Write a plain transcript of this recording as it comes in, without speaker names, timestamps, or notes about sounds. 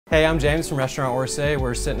Hey, I'm James from Restaurant Orsay.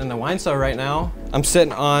 We're sitting in the wine cellar right now. I'm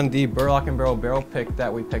sitting on the Burlock and barrel pick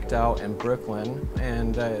that we picked out in Brooklyn,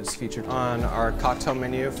 and it's featured on our cocktail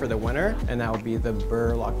menu for the winter, and that would be the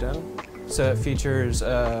Burlock. So it features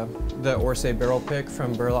the Orsay barrel pick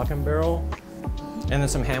from Burlock and Barrel, and then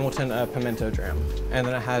some Hamilton pimento dram. And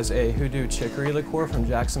then it has a hoodoo chicory liqueur from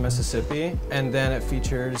Jackson, Mississippi, and then it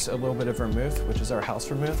features a little bit of vermouth, which is our house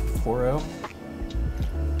vermouth, Poro.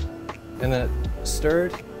 And then it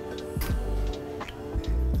stirred.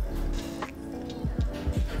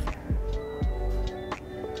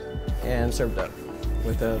 And served up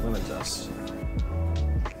with the lemon zest.